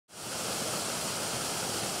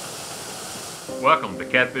Welcome to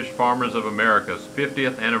Catfish Farmers of America's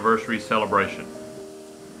 50th anniversary celebration.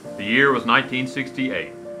 The year was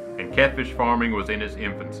 1968, and catfish farming was in its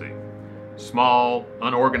infancy. Small,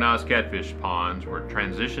 unorganized catfish ponds were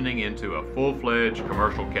transitioning into a full-fledged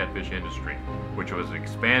commercial catfish industry, which was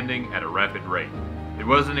expanding at a rapid rate. It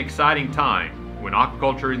was an exciting time when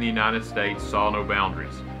aquaculture in the United States saw no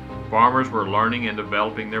boundaries. Farmers were learning and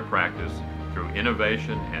developing their practice through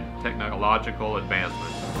innovation and technological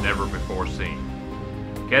advancements never before seen.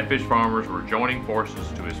 Catfish farmers were joining forces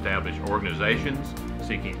to establish organizations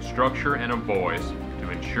seeking structure and a voice to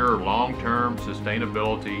ensure long-term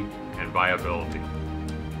sustainability and viability.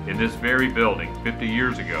 In this very building, 50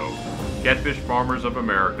 years ago, Catfish Farmers of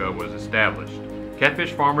America was established.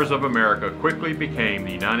 Catfish Farmers of America quickly became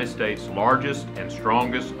the United States' largest and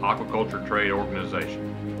strongest aquaculture trade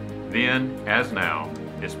organization. Then, as now,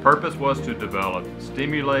 its purpose was to develop,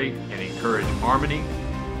 stimulate, and encourage harmony,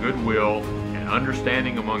 goodwill, and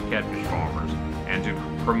understanding among catfish farmers, and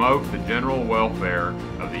to promote the general welfare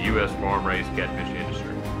of the U.S. farm-raised catfish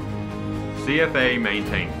industry. CFA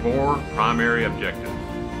maintained 4 primary objectives: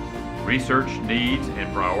 research needs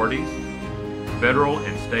and priorities, federal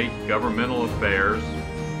and state governmental affairs,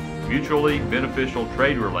 mutually beneficial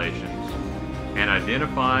trade relations, and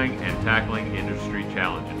identifying and tackling industry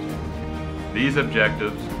challenges. These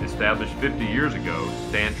objectives, established 50 years ago,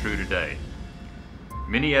 stand true today.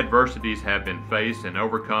 Many adversities have been faced and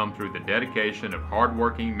overcome through the dedication of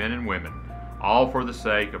hardworking men and women, all for the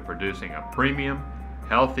sake of producing a premium,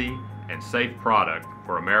 healthy, and safe product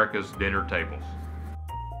for America's dinner tables.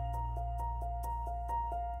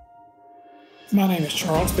 My name is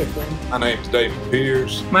Charles Pickering. My name is David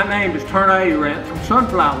Pierce. My name is Turner Arant from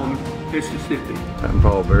Sunflower, Mississippi. I'm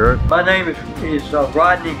Paul Barrett. My name is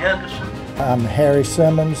Rodney Henderson. I'm Harry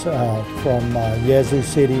Simmons from Yazoo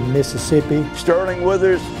City, Mississippi. Sterling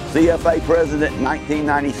Withers, CFA President in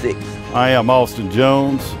 1996. I am Austin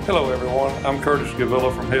Jones. Hello everyone, I'm Curtis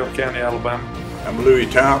Gavilla from Hale County, Alabama. I'm Louis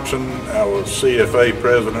Thompson. I was CFA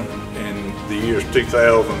President in the years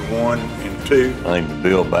 2001 and 2. My name is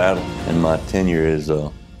Bill Battle, and my tenure is at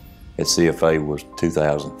CFA was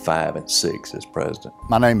 2005 and 6 as President.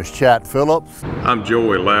 My name is Chat Phillips. I'm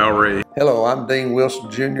Joey Lowry. Hello, I'm Dean Wilson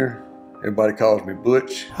Jr. Everybody calls me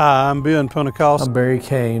Butch. Hi, I'm Ben Pentecost. I'm Barry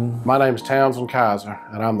Kane. My name is Townsend Kaiser,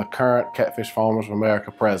 and I'm the current Catfish Farmers of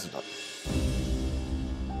America President.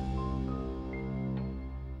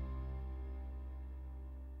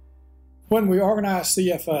 When we organized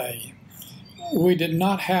CFA, we did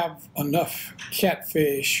not have enough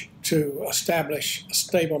catfish to establish a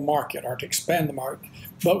stable market or to expand the market,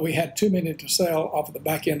 but we had too many to sell off of the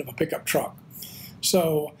back end of a pickup truck.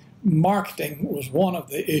 So marketing was one of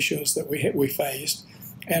the issues that we faced,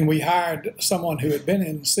 and we hired someone who had been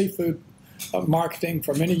in seafood marketing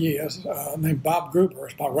for many years, named Bob Gruber,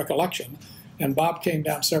 is my recollection. And Bob came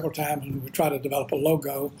down several times, and we tried to develop a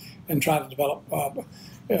logo and try to develop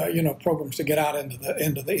programs to get out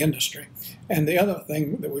into the industry. And the other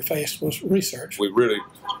thing that we faced was research. We really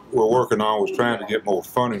were working on was trying to get more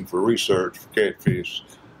funding for research for catfish.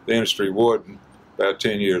 The industry wasn't about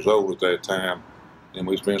 10 years old at that time, and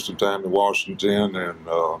we spent some time in Washington, and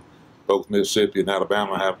both Mississippi and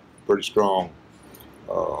Alabama have pretty strong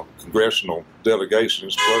congressional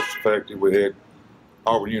delegations, plus the fact that we had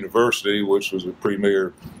Auburn University, which was the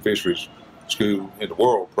premier fisheries school in the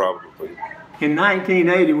world, probably. In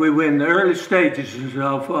 1980, we were in the early stages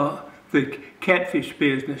of the catfish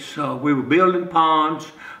business. We were building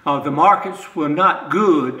ponds. The markets were not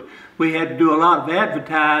good. We had to do a lot of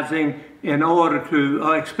advertising in order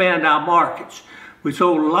to expand our markets. We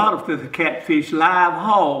sold a lot of the catfish live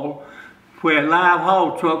haul, where live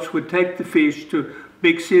haul trucks would take the fish to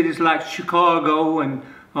big cities like Chicago and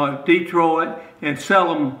Detroit and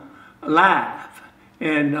sell them live.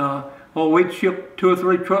 And we'd ship 2 or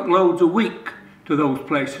 3 truckloads a week to those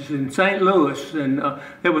places in St. Louis, and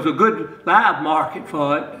there was a good live market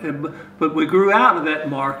for it, but we grew out of that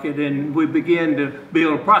market and we began to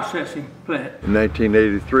build a processing plant. In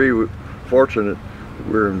 1983, we were fortunate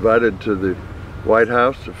we were invited to the White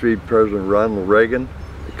House to feed President Ronald Reagan,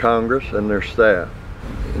 the Congress, and their staff.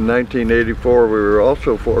 In 1984, we were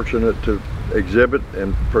also fortunate to exhibit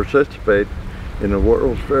and participate in the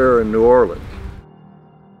World's Fair in New Orleans.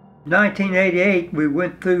 In 1988, we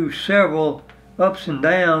went through several ups and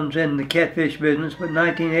downs in the catfish business, but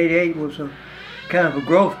 1988 was a kind of a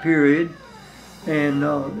growth period, and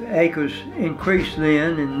acres increased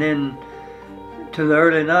then, and then to the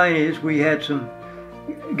early 90s we had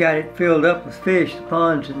got it filled up with fish, the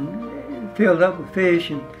ponds and filled up with fish,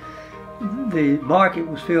 and the market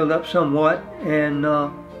was filled up somewhat, and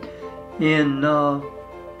in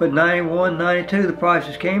But 91, 92, the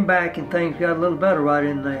prices came back and things got a little better right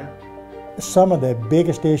in there. Some of the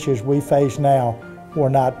biggest issues we face now were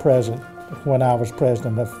not present when I was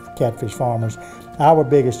president of Catfish Farmers. Our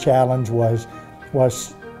biggest challenge was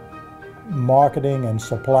marketing and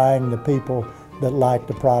supplying the people that liked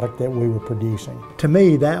the product that we were producing. To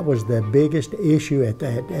me, that was the biggest issue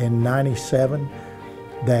in '97,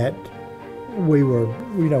 that we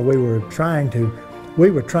were trying to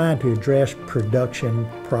address production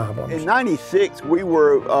problems. In '96, we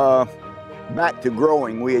were back to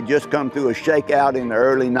growing. We had just come through a shakeout in the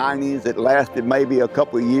early '90s. It lasted maybe a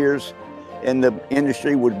couple of years, and the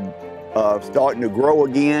industry was starting to grow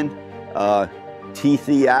again.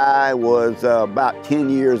 TCI was about 10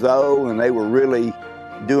 years old, and they were really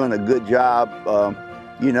doing a good job,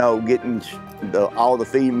 getting all the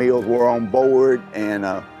feed mills were on board, and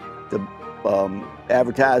the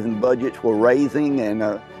advertising budgets were raising,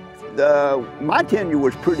 and my tenure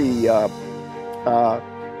was pretty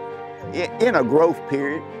in a growth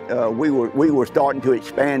period. We were starting to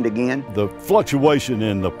expand again. The fluctuation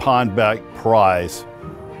in the pondback price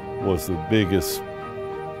was the biggest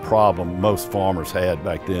problem most farmers had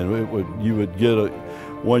back then. You would get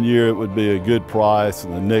one year it would be a good price,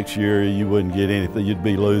 and the next year you wouldn't get anything. You'd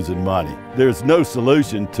be losing money. There's no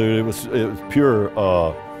solution to it. It was pure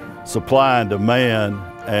supply and demand,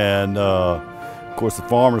 and of course the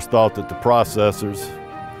farmers thought that the processors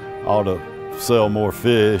ought to sell more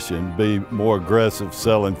fish and be more aggressive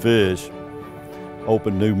selling fish,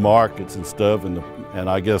 open new markets and stuff, and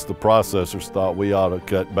I guess the processors thought we ought to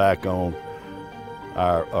cut back on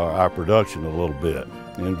our production a little bit.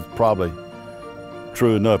 And it was probably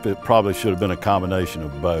true enough, it probably should have been a combination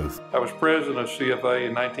of both. I was president of CFA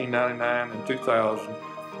in 1999 and 2000,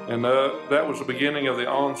 and that was the beginning of the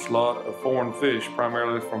onslaught of foreign fish,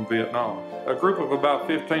 primarily from Vietnam. A group of about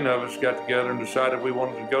 15 of us got together and decided we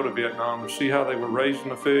wanted to go to Vietnam to see how they were raising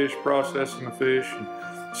the fish, processing the fish, and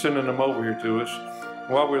sending them over here to us.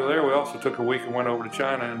 While we were there, we also took a week and went over to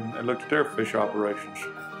China and looked at their fish operations.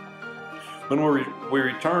 When we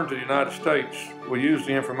returned to the United States, we used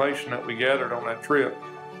the information that we gathered on that trip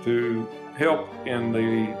to help in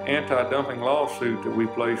the anti-dumping lawsuit that we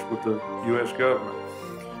placed with the U.S. government.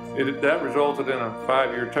 That resulted in a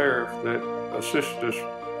 5-year tariff that assisted us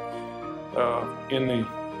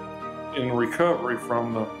in recovery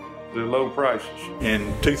from the low prices.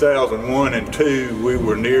 In 2001 and 2002, we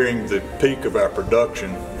were nearing the peak of our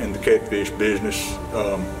production in the catfish business.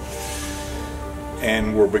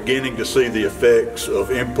 And we're beginning to see the effects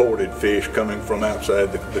of imported fish coming from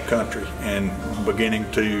outside the country, and beginning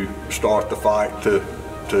to start the fight to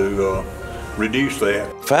reduce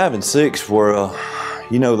that. 5 and 6 were,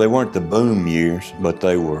 they weren't the boom years, but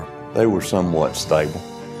they were somewhat stable.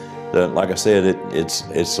 Like I said,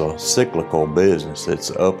 it's a cyclical business.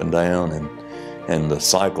 It's up and down, and the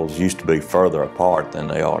cycles used to be further apart than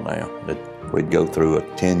they are now. We'd go through a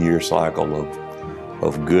 10-year cycle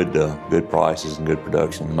of good prices and good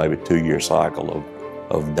production, maybe a 2-year cycle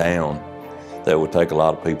of down that would take a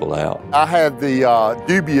lot of people out. I had the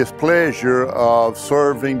dubious pleasure of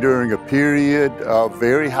serving during a period of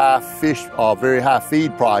very high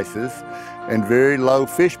feed prices and very low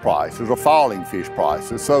fish prices, or falling fish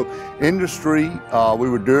prices. So industry, we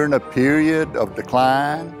were during a period of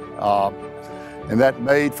decline, and that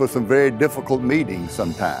made for some very difficult meetings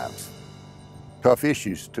sometimes, tough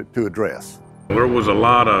issues to address. There was a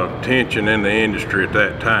lot of tension in the industry at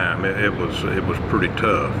that time. It was pretty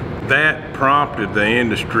tough. That prompted the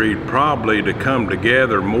industry probably to come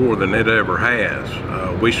together more than it ever has.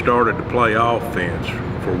 We started to play offense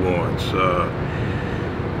for once.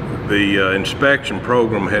 The inspection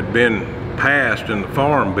program had been passed in the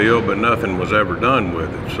Farm Bill, but nothing was ever done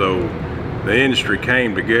with it. So the industry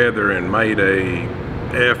came together and made an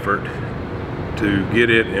effort to get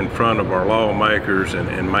it in front of our lawmakers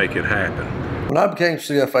and make it happen. When I became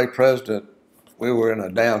CFA president, we were in a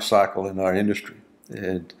down cycle in our industry,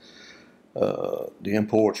 and the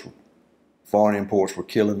foreign imports were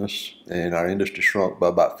killing us, and our industry shrunk by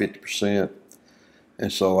about 50%.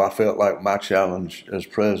 And so I felt like my challenge as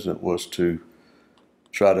president was to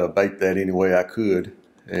try to abate that any way I could,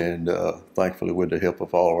 and thankfully with the help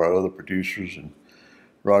of all of our other producers and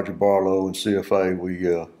Roger Barlow and CFA, we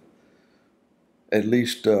at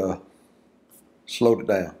least slowed it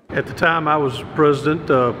down. At the time I was president,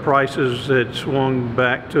 prices had swung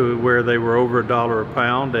back to where they were over $1 a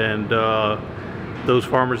pound, and those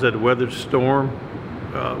farmers that had weathered the storm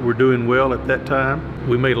were doing well at that time.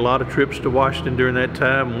 We made a lot of trips to Washington during that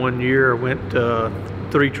time. One year I went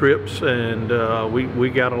 3 trips, and we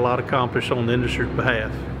got a lot accomplished on the industry's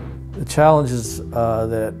behalf. The challenges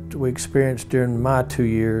that we experienced during my 2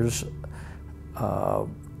 years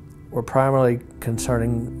were primarily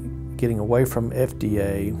concerning getting away from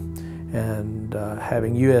FDA and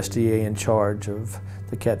having USDA in charge of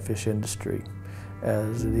the catfish industry,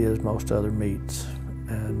 as it is most other meats.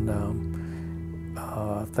 And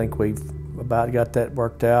I think we've about got that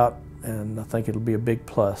worked out, and I think it'll be a big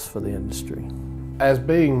plus for the industry. As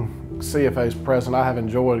being CFA's president, I have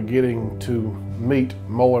enjoyed getting to meet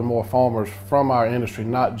more and more farmers from our industry,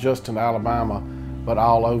 not just in Alabama, but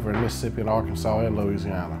all over in Mississippi and Arkansas and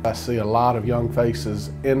Louisiana. I see a lot of young faces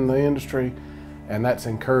in the industry, and that's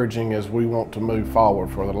encouraging as we want to move forward.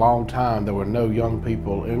 For a long time, there were no young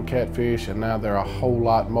people in catfish, and now there are a whole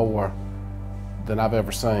lot more than I've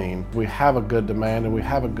ever seen. We have a good demand and we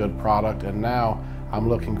have a good product, and now I'm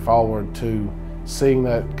looking forward to seeing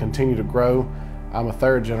that continue to grow. I'm a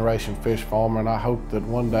third-generation fish farmer, and I hope that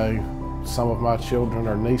one day some of my children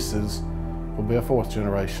or nieces will be a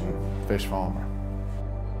fourth-generation fish farmer.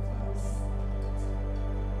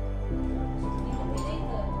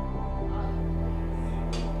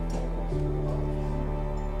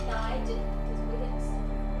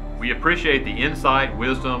 We appreciate the insight,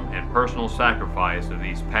 wisdom, and personal sacrifice of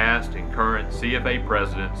these past and current CFA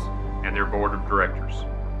presidents and their board of directors.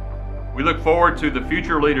 We look forward to the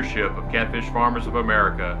future leadership of Catfish Farmers of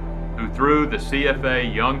America, who through the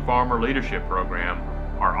CFA Young Farmer Leadership Program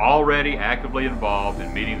are already actively involved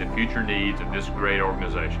in meeting the future needs of this great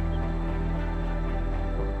organization.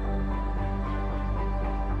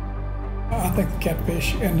 I think the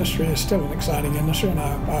catfish industry is still an exciting industry, and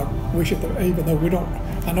I wish it, even though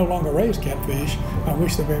I no longer raise catfish, I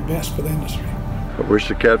wish the very best for the industry. I wish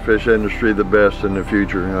the catfish industry the best in the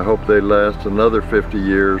future. I hope they last another 50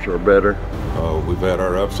 years or better. We've had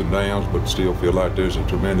our ups and downs, but still feel like there's a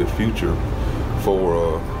tremendous future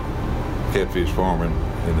for catfish farming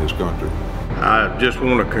in this country. I just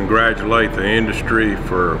want to congratulate the industry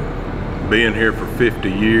for being here for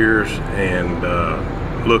 50 years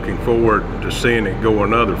and looking forward to seeing it go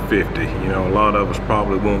another 50. You know, a lot of us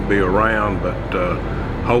probably won't be around, but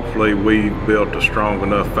hopefully we've built a strong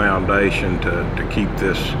enough foundation to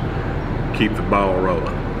keep the ball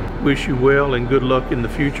rolling. Wish you well and good luck in the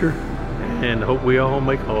future, and hope we all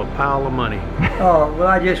make a pile of money. Well,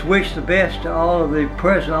 I just wish the best to all of the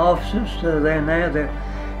present officers that are there now.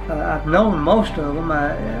 I've known most of them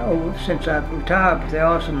since I've retired, but there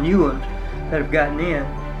are some new ones that have gotten in.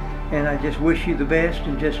 And I just wish you the best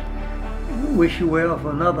and just wish you well for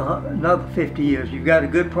another 50 years. You've got a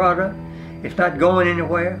good product. It's not going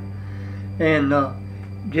anywhere. And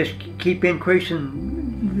just keep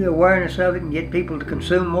increasing the awareness of it and get people to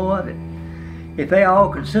consume more of it. If they all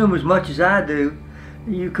consume as much as I do,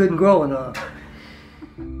 you couldn't grow enough.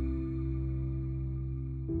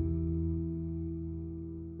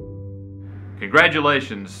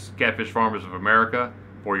 Congratulations, Catfish Farmers of America,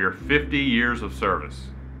 for your 50 years of service.